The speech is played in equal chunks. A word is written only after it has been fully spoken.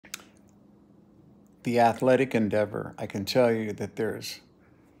the athletic endeavor, I can tell you that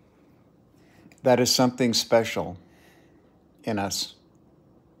that is something special in us.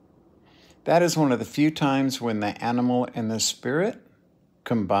 That is one of the few times when the animal and the spirit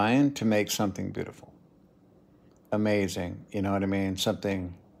combine to make something beautiful, amazing. You know what I mean?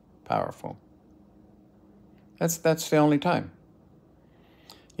 Something powerful. That's the only time.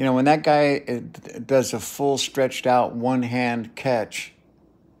 You know, when that guy does a full stretched out one hand catch,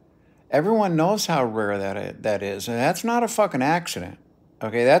 everyone knows how rare that is. And that's not a fucking accident.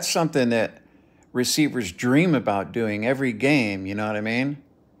 Okay, that's something that receivers dream about doing every game, you know what I mean?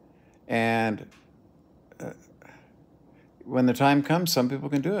 And when the time comes, some people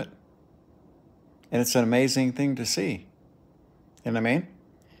can do it. And it's an amazing thing to see. You know what I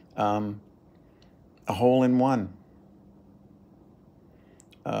mean? A hole in one.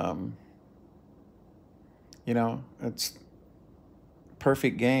 You know, it's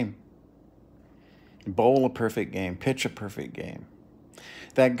perfect game. Bowl a perfect game. Pitch a perfect game.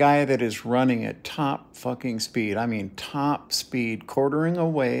 That guy that is running at top fucking speed, I mean top speed, quartering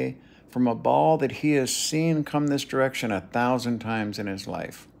away from a ball that he has seen come this direction 1,000 times in his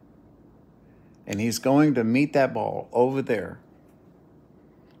life. And he's going to meet that ball over there.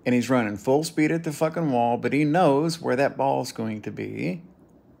 And he's running full speed at the fucking wall, but he knows where that ball is going to be.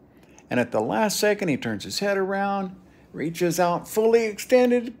 And at the last second, he turns his head around, reaches out, fully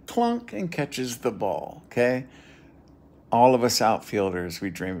extended, clunk, and catches the ball, okay? All of us outfielders, we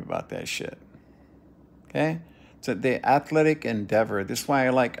dream about that shit, okay? So the athletic endeavor, this is why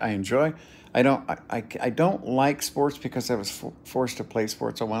I enjoy. I don't like sports because I was forced to play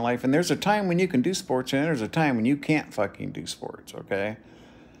sports all my life. And there's a time when you can do sports, and there's a time when you can't fucking do sports, okay?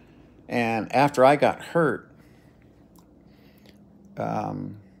 And after I got hurt,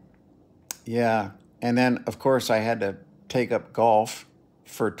 yeah. And then, of course, I had to take up golf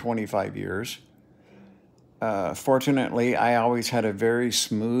for 25 years. Fortunately, I always had a very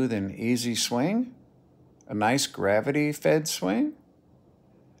smooth and easy swing, a nice gravity-fed swing.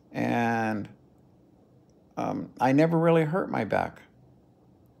 And I never really hurt my back.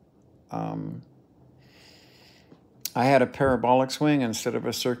 I had a parabolic swing instead of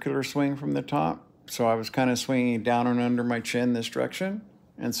a circular swing from the top. So I was kind of swinging down and under my chin this direction.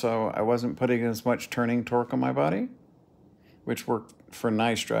 And so I wasn't putting as much turning torque on my body, which worked for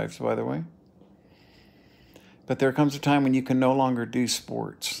nice drives, by the way. But there comes a time when you can no longer do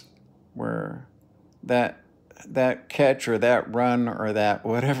sports where that catch or that run or that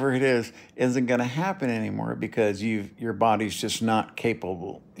whatever it is isn't going to happen anymore because your body's just not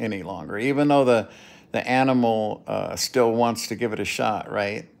capable any longer. Even though the animal still wants to give it a shot,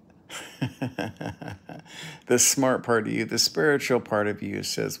 right? The smart part of you, the spiritual part of you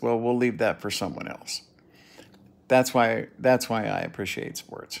says, well, we'll leave that for someone else. That's why I appreciate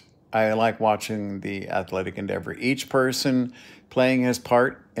sports. I like watching the athletic endeavor. Each person playing his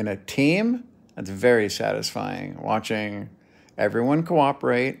part in a team, that's very satisfying. Watching everyone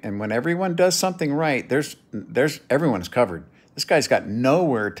cooperate, and when everyone does something right, there's everyone's covered. This guy's got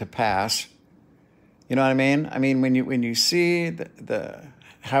nowhere to pass. You know what I mean? I mean, when you see the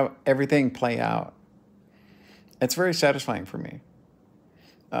how everything play out, it's very satisfying for me.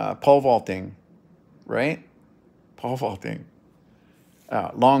 Pole vaulting, right? Pole vaulting.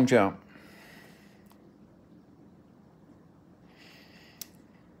 Long jump.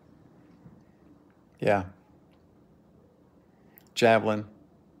 Yeah. Javelin.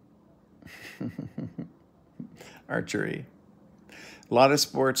 Archery. A lot of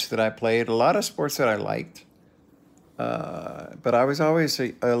sports that I played, a lot of sports that I liked. But I was always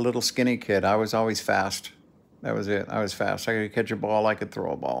a little skinny kid. I was always fast. That was it. I was fast. I could catch a ball. I could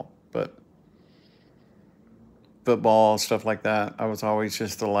throw a ball. But football, stuff like that, I was always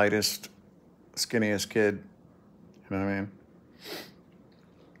just the lightest, skinniest kid. You know what I mean?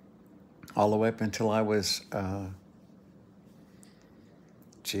 All the way up until I was,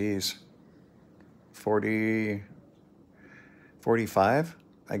 40, 45.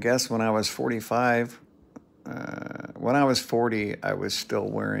 I guess when I was 45, when I was 40, I was still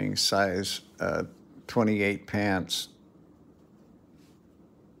wearing size 28 pants.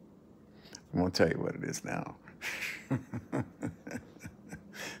 I won't tell you what it is now.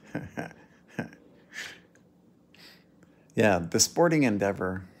 Yeah, the sporting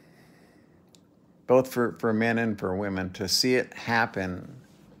endeavor, both for men and for women, to see it happen,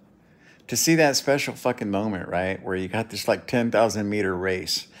 to see that special fucking moment, right? Where you got this like 10,000 meter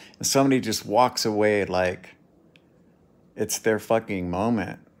race and somebody just walks away like it's their fucking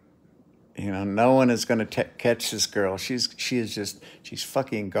moment. You know, no one is going to catch this girl. She's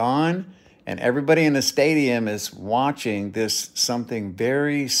fucking gone. And everybody in the stadium is watching this something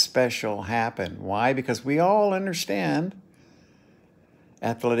very special happen. Why? Because we all understand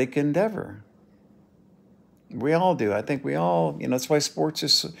athletic endeavor. We all do. I think we all, that's why sports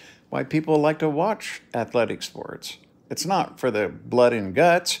is, why people like to watch athletic sports. It's not for the blood and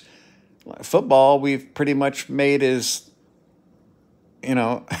guts. Football, we've pretty much made as,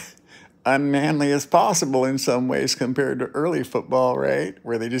 unmanly as possible in some ways compared to early football, right?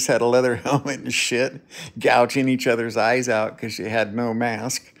 Where they just had a leather helmet and shit, gouging each other's eyes out because you had no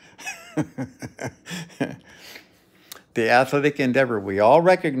mask. The athletic endeavor, we all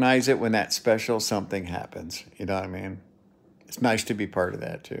recognize it when that special something happens. You know what I mean? It's nice to be part of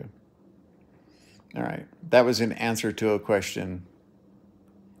that too. All right. That was an answer to a question.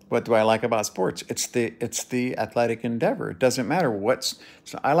 What do I like about sports? It's the athletic endeavor. It doesn't matter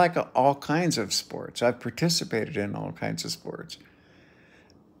so I like all kinds of sports. I've participated in all kinds of sports.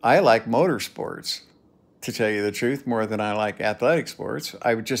 I like motorsports, to tell you the truth, more than I like athletic sports.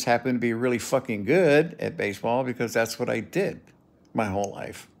 I would just happen to be really fucking good at baseball because that's what I did my whole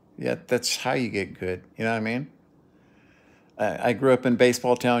life. Yeah, that's how you get good. You know what I mean? I grew up in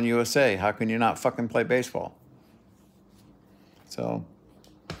Baseball Town, USA. How can you not fucking play baseball? So,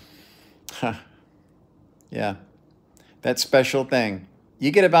 yeah, that special thing.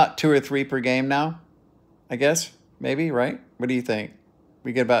 You get about 2 or 3 per game now, I guess, maybe, right? What do you think?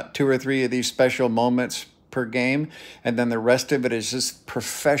 We get about 2 or 3 of these special moments per game, and then the rest of it is just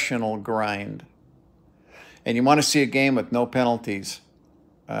professional grind. And you want to see a game with no penalties.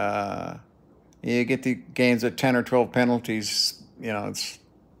 You get the games with 10 or 12 penalties, it's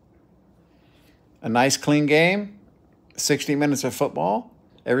a nice clean game, 60 minutes of football,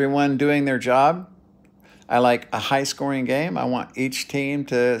 everyone doing their job. I like a high-scoring game. I want each team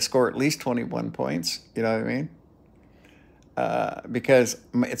to score at least 21 points, you know what I mean? Because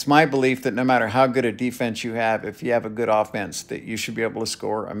it's my belief that no matter how good a defense you have, if you have a good offense, that you should be able to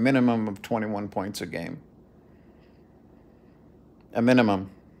score a minimum of 21 points a game. A minimum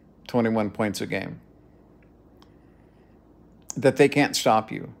 21 points a game. That they can't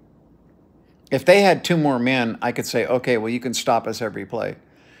stop you. If they had 2 more men, I could say, okay, well, you can stop us every play.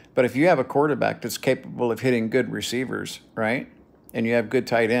 But if you have a quarterback that's capable of hitting good receivers, right, and you have good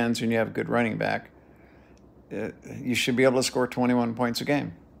tight ends and you have a good running back, you should be able to score 21 points a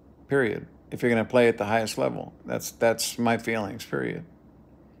game, period, if you're going to play at the highest level. That's my feelings, period.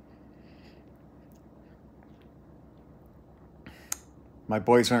 My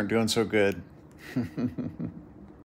boys aren't doing so good.